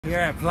Here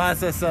at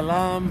Plaza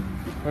Salam,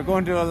 we're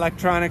going to an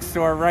electronics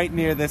store right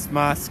near this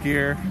mosque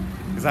here,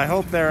 because I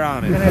hope they're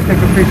on it. Can I take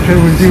a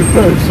picture with you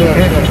first?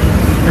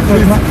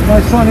 Because my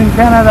son in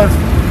Canada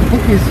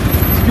is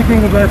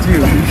speaking about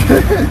you.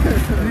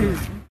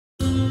 Please.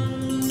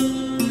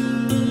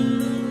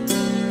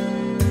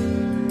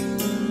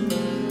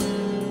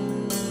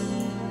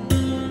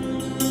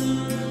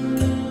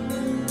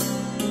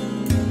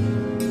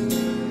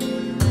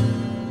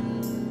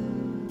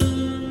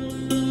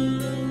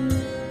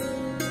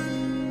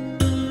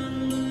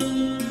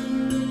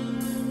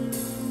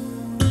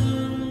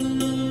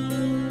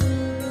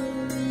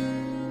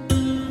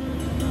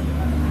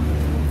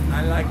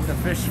 I like the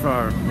fish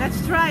farm.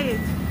 Let's try it.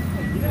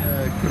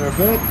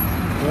 Crevette,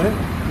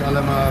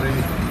 calamari.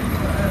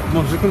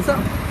 Manger comme ça?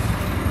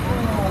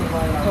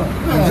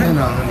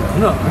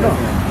 Non.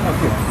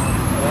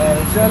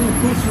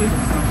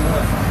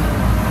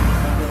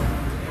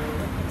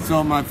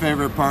 So my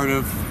favorite part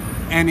of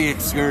any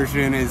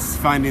excursion is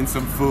finding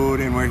some food,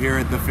 and we're here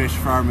at the fish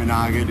farm in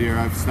Agadir.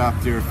 I've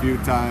stopped here a few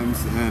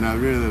times and I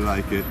really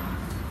like it.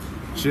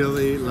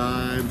 Chili,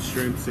 lime,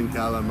 shrimps and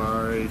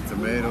calamari,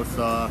 tomato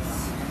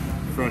sauce,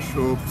 fresh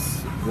hoops.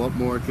 What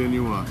more can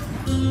you want?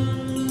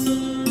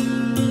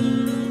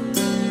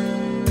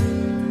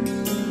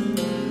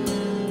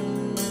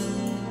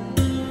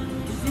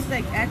 Is this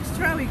like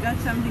extra? We got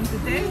something to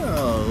take?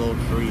 Yeah, a little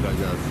treat, I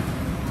guess.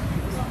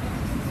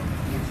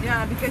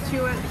 Yeah, because he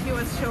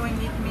was showing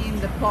it me in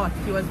the pot.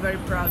 He was very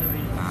proud of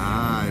it.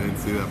 Ah, I didn't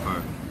see that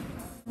part.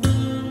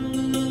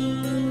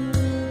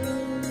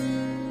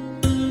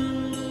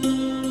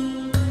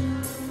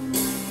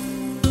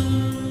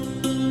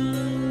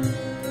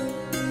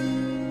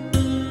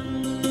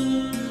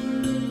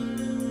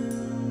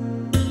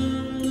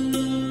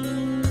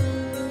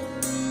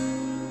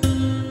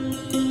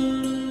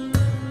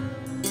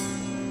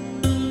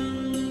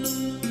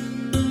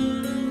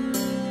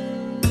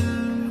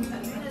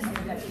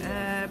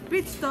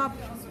 Pit stop.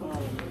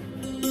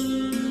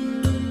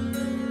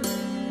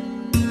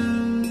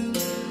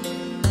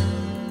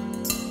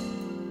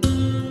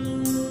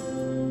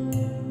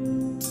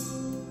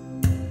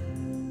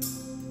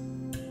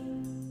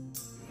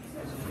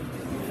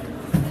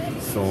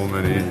 So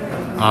many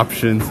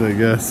options, I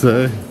guess.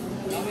 How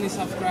many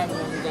subscribers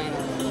have we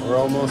got? We're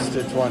almost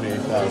to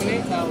 20,000.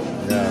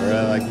 28,000. Yeah, we're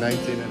at like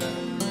 19 and a half.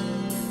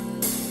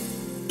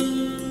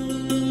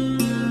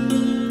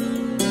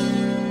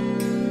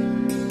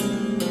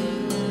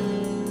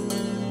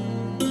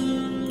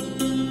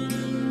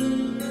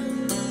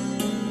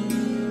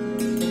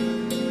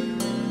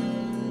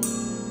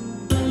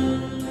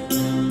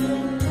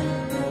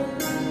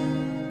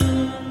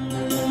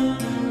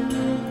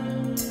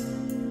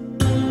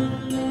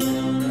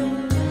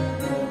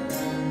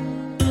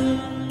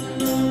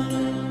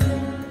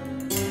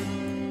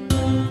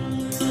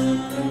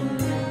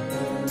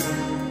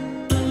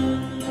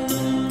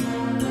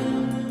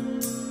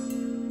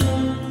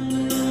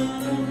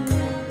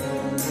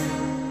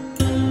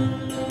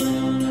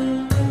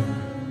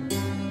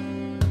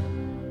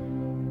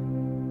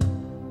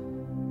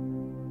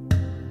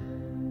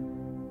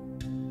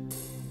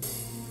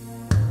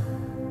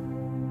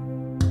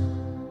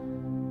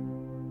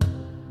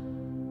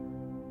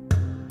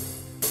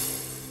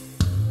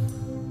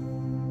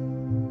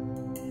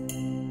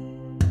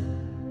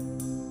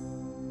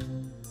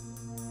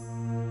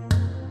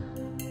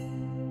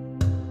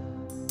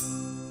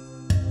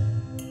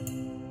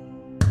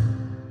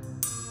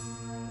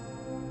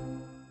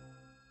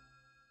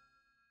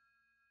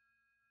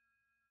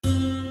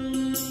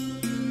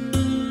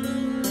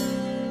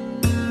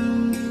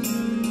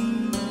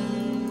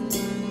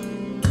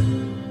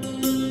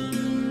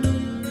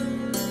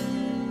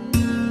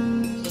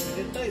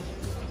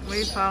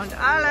 We found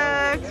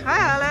Alex. Hi,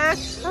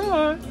 Alex.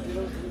 Hello.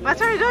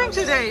 What are you doing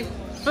today?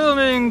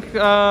 Filming,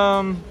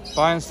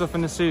 buying stuff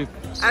in the Souk.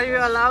 Are you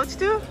allowed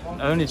to?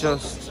 Only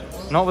just,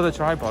 not with a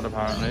tripod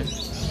apparently.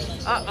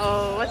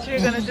 Uh-oh, what are you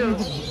gonna do?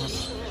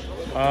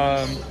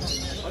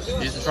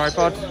 Use a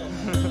tripod.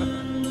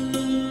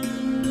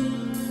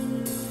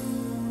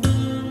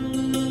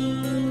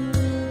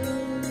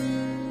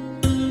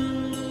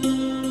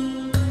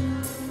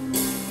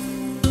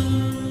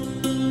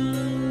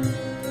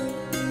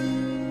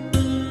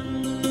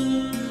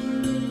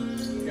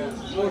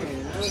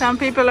 Some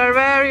people are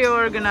very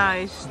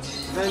organized.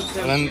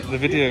 And then the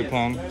video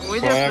plan. We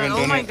So I just haven't oh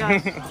done my it.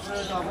 god.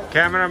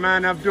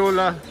 Cameraman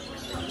Abdullah,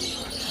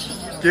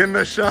 give him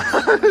a shot.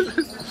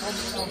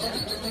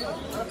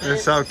 This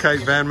is how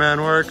Kitevanman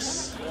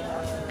works.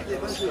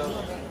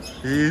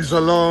 He's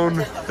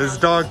alone. His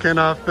dog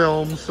cannot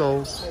film,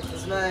 so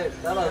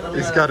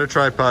he's got a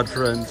tripod,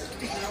 friends.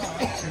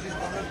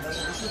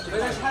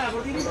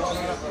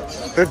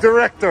 The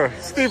director,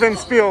 Steven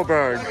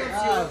Spielberg.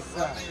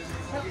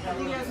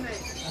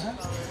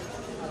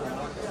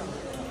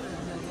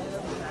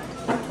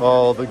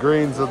 All the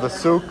greens of the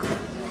souk,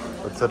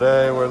 but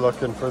today we're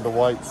looking for the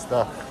white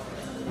stuff.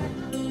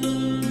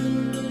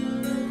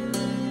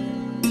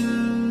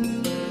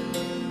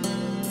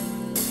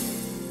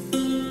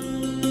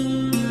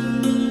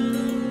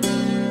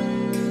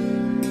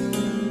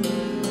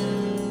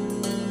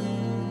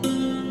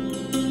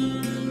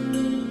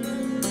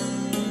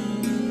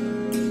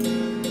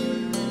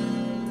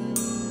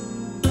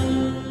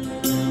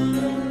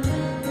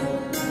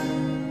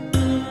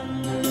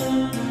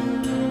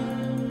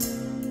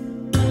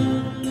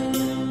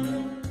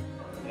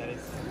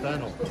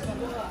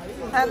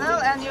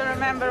 tunnel, and you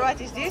remember what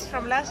is this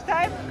from last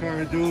time?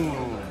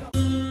 Cardoon.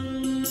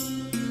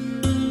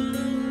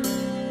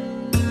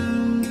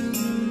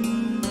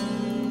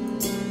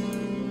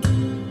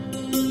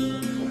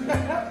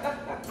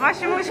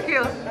 ماشي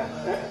مشكل.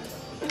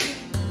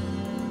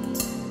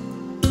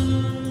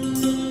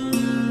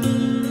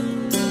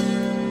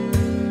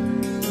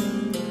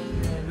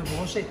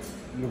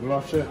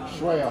 البلاشة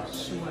شوية.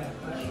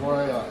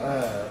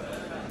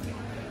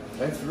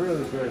 It's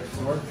really good.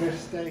 Swordfish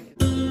steak.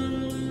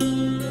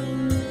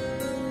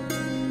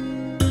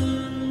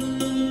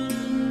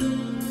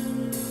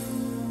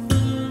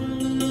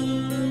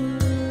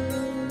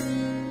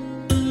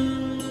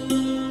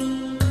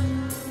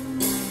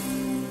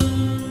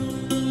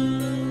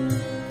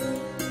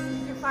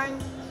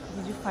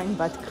 Did you find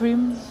bad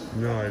cream?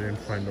 No, I didn't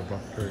find the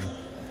butt cream.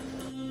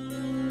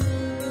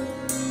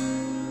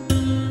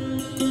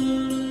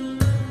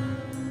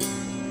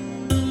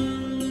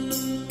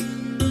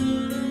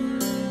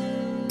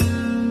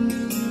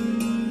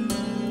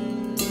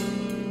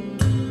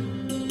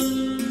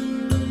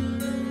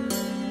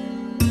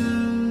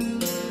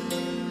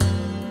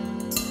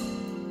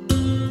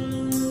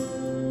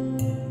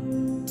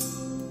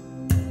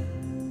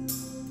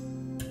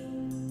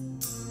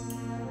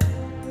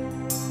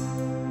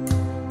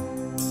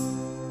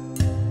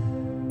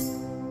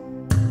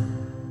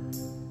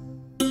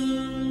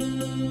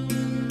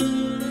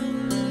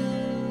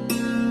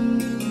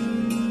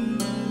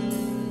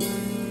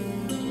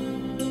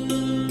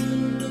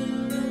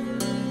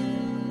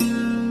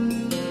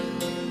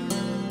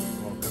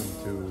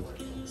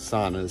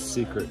 Sana's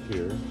secret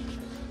here,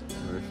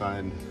 where we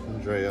find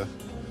Andrea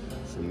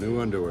some new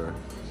underwear.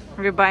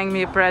 You're buying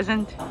me a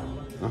present?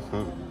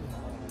 Uh-huh.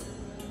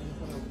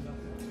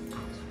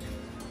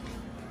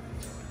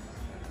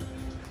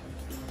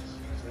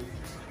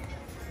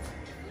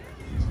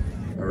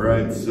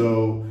 Alright,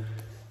 so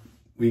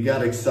we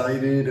got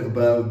excited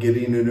about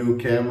getting a new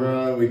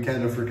camera. We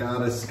kind of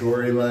forgot a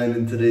storyline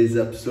in today's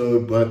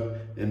episode,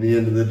 but in the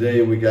end of the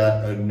day, we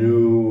got a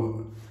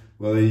new,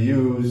 well, a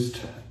used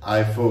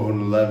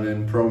iPhone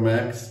 11 Pro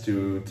Max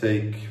to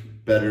take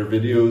better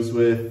videos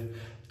with,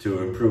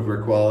 to improve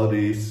our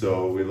quality.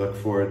 So we look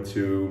forward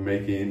to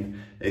making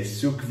a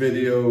Souk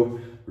video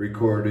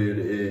recorded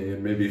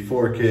in maybe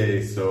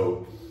 4K.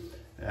 So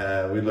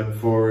we look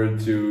forward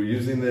to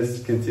using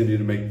this, continue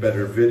to make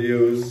better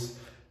videos.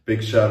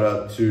 Big shout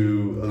out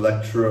to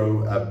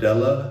Electro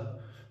Abdella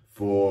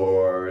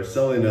for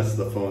selling us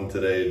the phone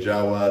today.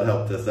 Jawad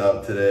helped us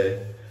out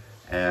today,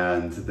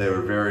 and they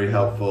were very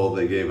helpful.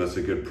 They gave us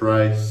a good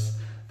price.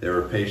 They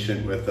were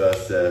patient with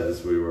us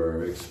as we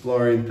were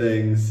exploring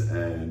things,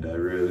 and I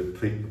really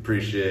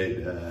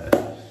appreciate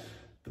the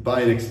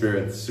buying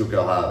experience Souk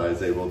I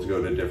was able to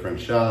go to different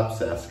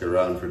shops, ask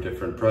around for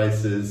different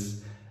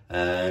prices,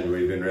 and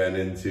we even ran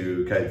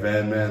into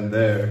Kitevanman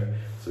there.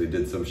 So we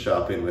did some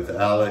shopping with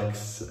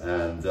Alex,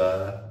 and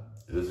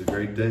it was a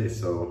great day.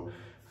 So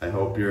I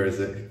hope you're as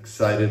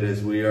excited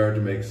as we are to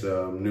make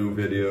some new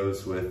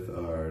videos with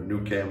our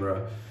new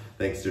camera,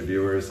 thanks to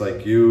viewers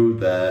like you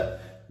that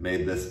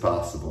made this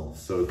possible.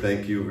 So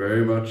thank you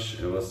very much,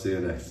 and we'll see you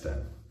next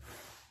time.